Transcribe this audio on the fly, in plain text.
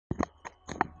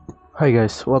Hi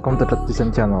guys, welcome to the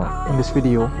Design channel. In this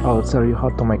video, I will show you how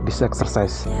to make this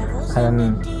exercise,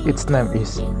 and its name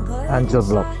is Angel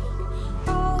Block.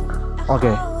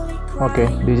 Okay,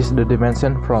 this is the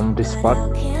dimension from this part.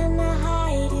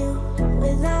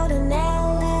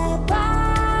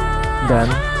 Then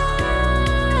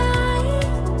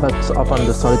let's open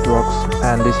the Solidworks,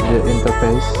 and this is the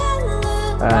interface.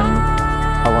 And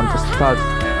I want to start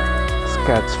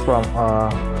sketch from a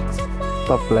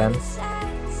top plane,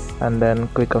 and then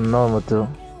click on normal tool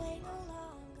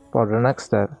for the next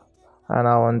step. And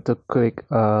I want to click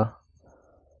a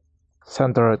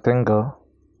center rectangle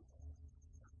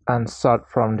and start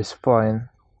from this point.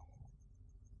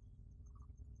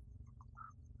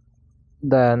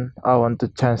 Then I want to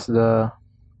change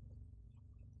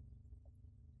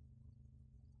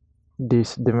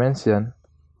this dimension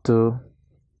to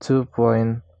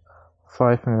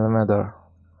 2.5 millimeter.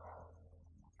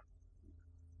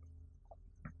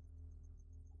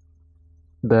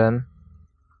 Then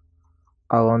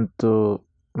I want to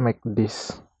make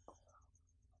this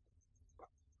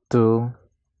to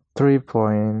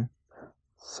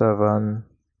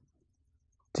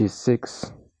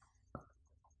 3.76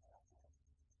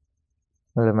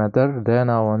 millimeter.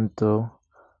 Then I want to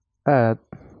add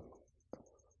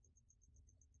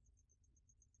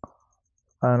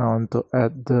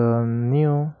the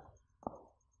new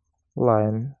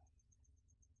line.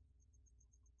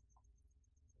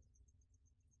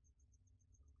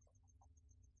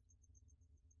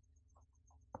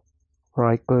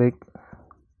 Right click,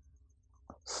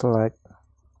 select.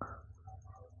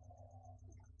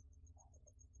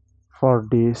 For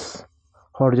this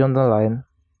horizontal line,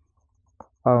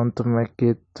 I want to make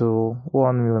it to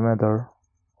 1 millimeter.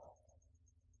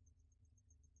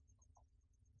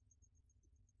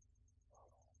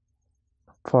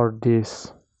 For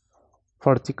this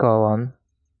vertical one,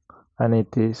 and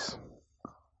it is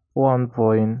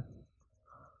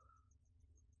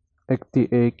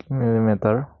 1.88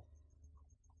 millimeter.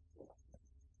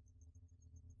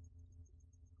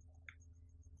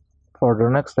 For the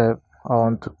next step, I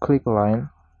want to click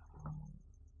line.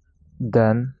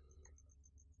 Then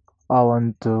I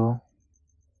want to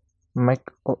make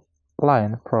a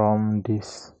line from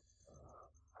this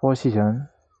position.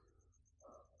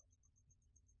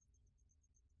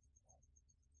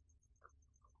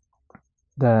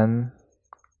 Then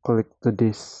click to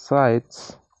these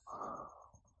sides,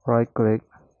 right click,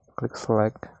 click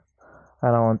select,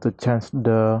 and I want to change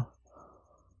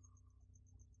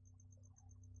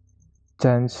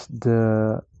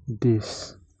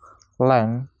this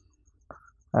length,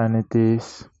 and it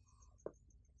is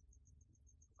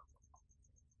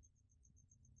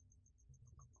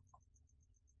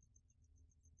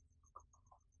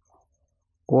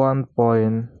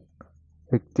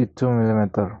 1.82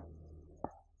 millimeter.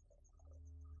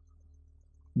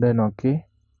 Then okay.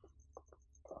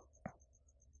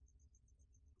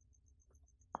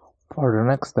 For the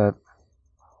next step,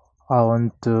 I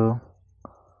want to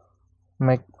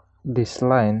make this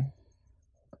line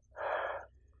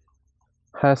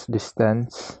has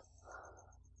distance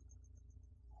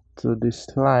to this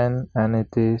line, and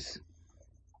it is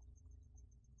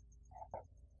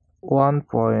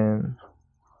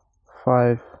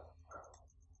 1.5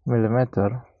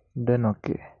 millimeter. Then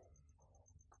okay.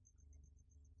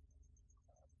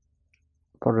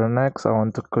 For the next, I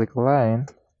want to click line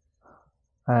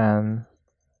and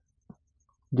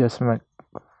just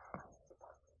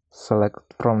select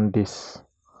from this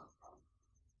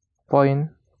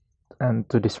point and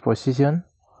to this position,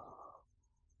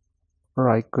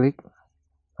 right click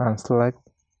and select,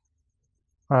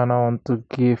 and I want to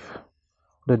give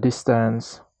the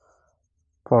distance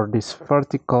for this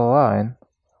vertical line,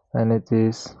 and it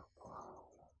is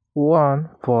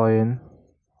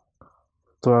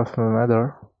 1.12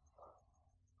 millimeter.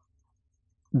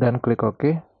 Then click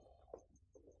OK.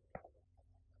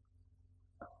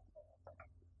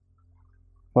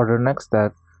 For the next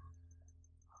step,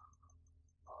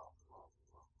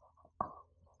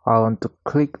 I want to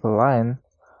click a line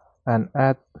and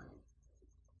add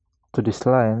to this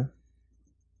line,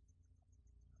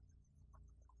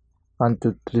 and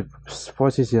to this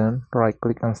position, right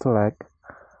click and select,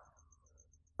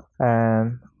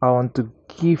 and I want to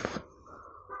give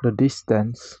the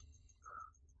distance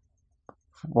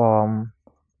from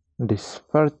this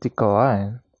vertical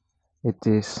line, it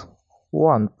is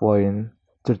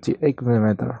 1.38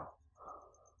 millimeter,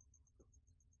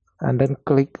 and then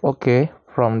click OK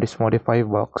from this modify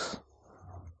box.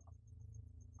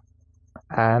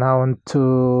 And I want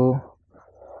to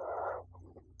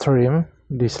trim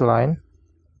this line,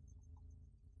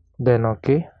 then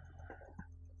OK.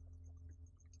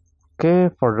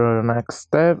 Okay, for the next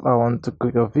step, I want to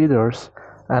click a feathers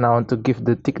and I want to give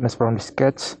the thickness from the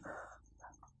sketch.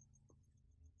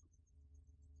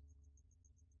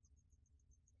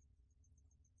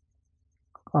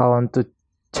 I want to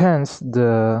change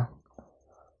the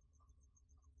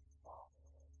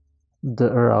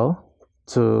arrow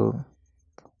to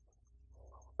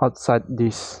outside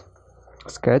this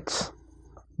sketch,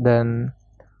 then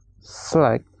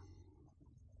select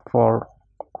for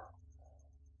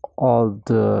all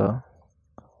the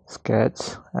sketch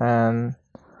and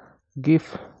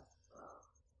give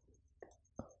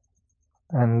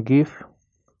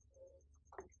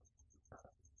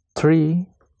 3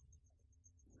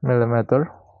 mm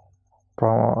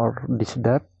from this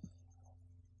depth,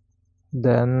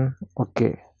 then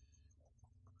okay.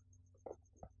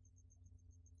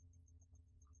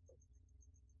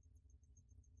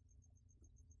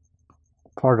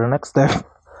 For the next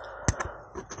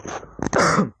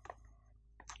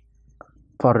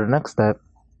step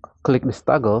click this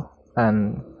toggle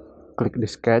and click the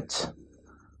sketch,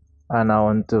 and I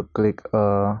want to click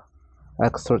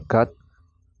extrude cut.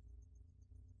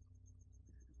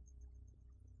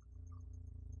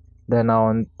 Then I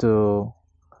want to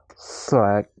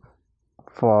select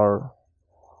for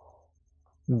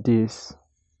this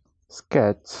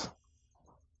sketch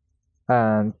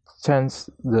and change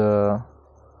the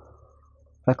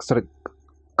extrude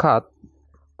cut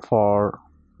for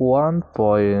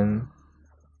 1.31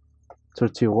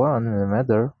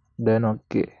 mm, then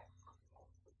okay.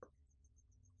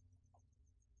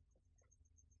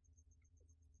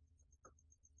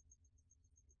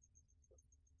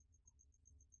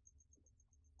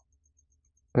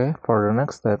 Okay, for the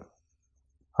next step,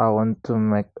 I want to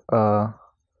make a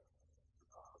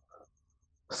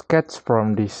sketch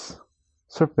from this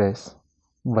surface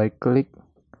by click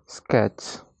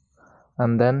sketch,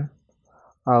 and then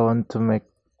I want to make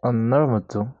a normal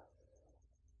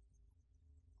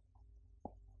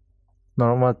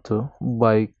to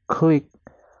by click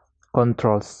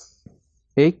Ctrl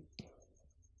 8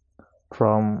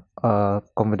 from a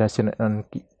combination on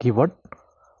keyboard.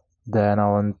 Then I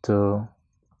want to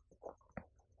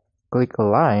click a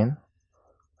line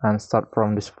and start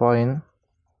from this point.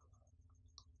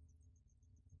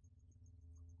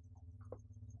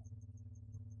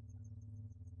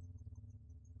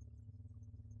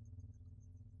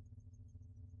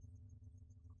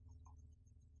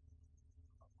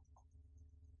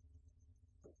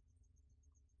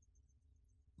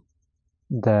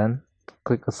 Then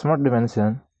click a smart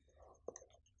dimension.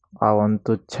 I want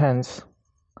to change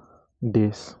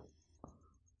this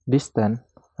distance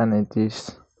and it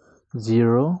is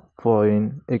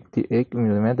 0.88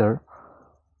 mm.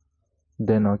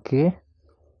 Then okay.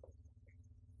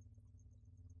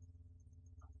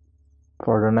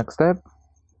 For the next step,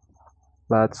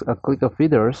 let's click a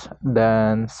feathers,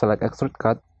 then select extrude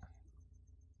cut,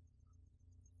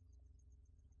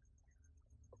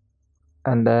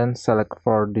 and then select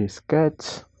for the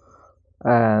sketch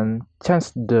and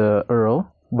change the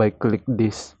arrow by click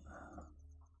this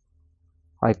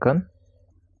icon.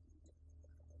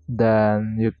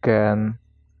 Then you can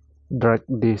drag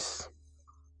this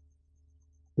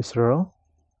arrow,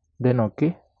 then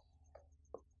okay.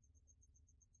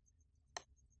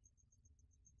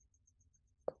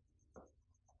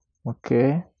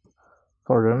 Okay,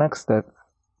 for the next step,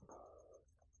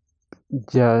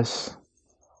 just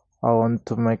I want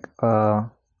to make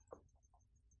a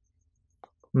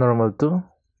normal to,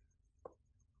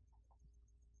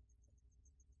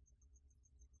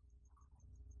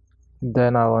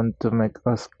 then I want to make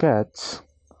a sketch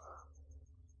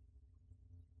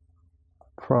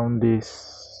from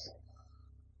this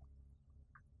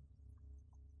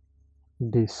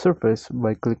surface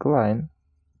by click line.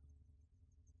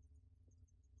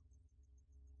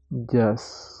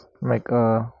 Just make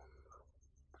a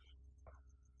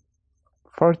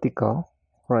vertical,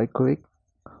 right click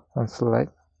and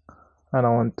select, and I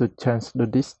want to change the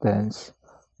distance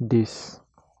this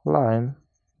line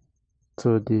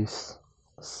to this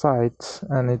sides,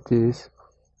 and it is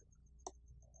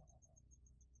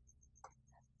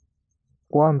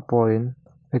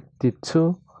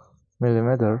 1.82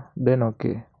 mm, then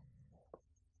okay.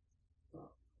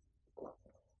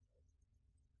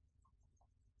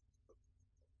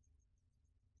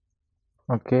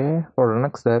 Okay, for the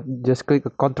next step, just click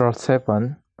Ctrl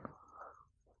 7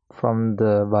 from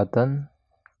the button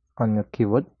on your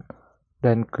keyboard,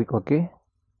 then click OK.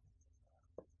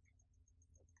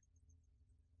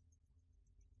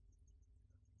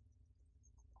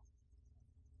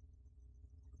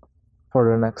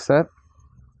 For the next step,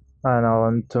 and I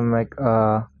want to make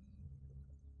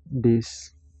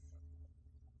this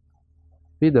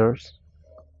feathers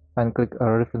and click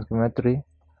reference geometry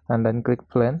and then click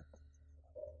plane,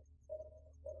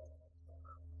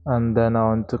 and then I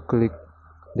want to click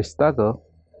this toggle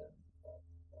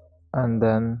and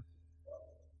then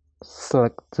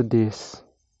select to this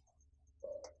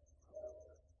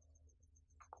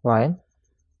line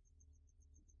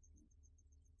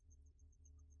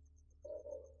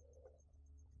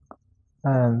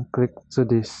and click to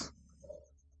this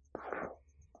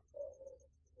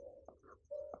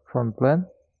front plane.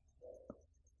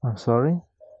 I'm sorry.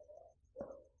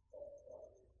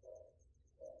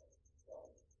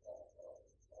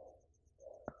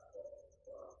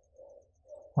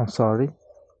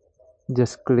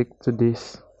 Just click to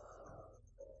this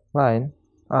line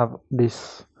of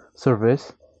this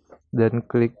surface, then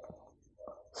click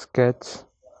sketch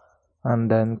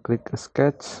and then click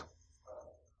sketch,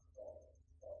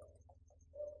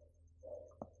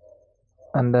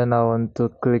 and then I want to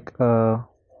click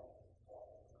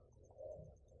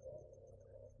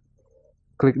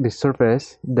this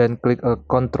surface, then click a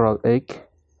Ctrl X,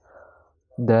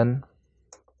 then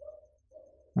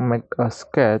make a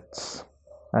sketch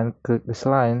and click this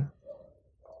line,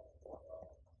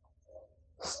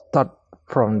 start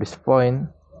from this point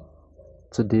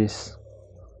to this.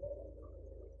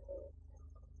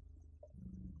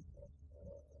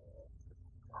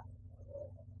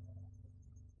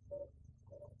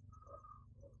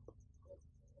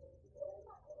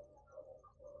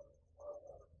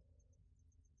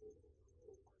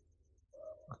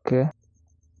 Okay,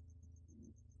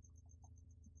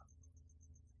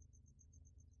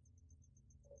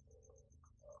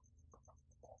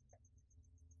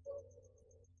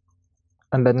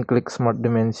 and then click smart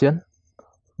dimension.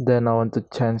 Then I want to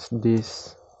change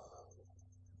this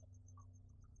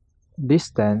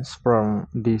distance from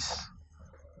this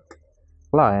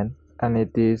line, and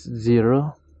it is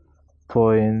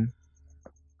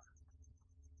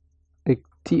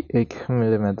 0.88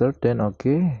 millimeter. Then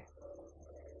okay.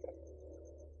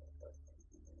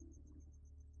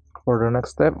 For the next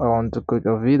step, I want to click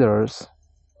a feathers,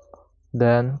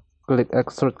 then click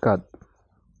extrude cut.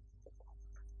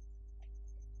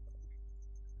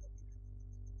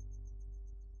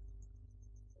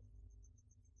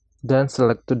 Then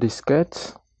select to the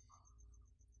sketch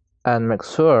and make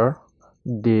sure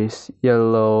this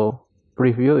yellow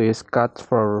preview is cut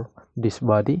for this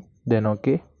body, then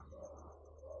okay.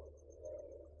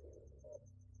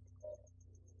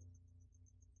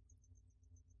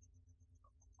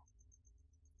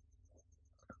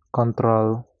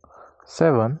 Ctrl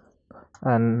 7,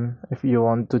 and if you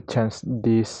want to change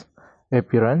this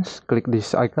appearance, click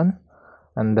this icon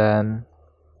and then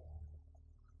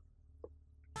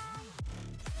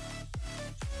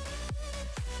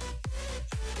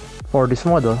for this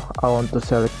model I want to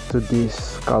select to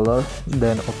this color,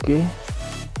 then okay.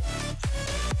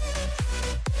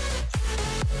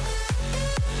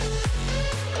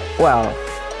 Well,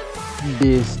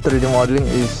 this 3D modeling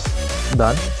is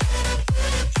done.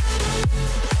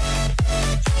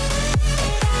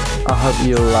 I hope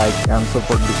you like and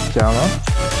support this channel.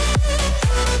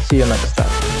 See you next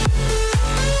time.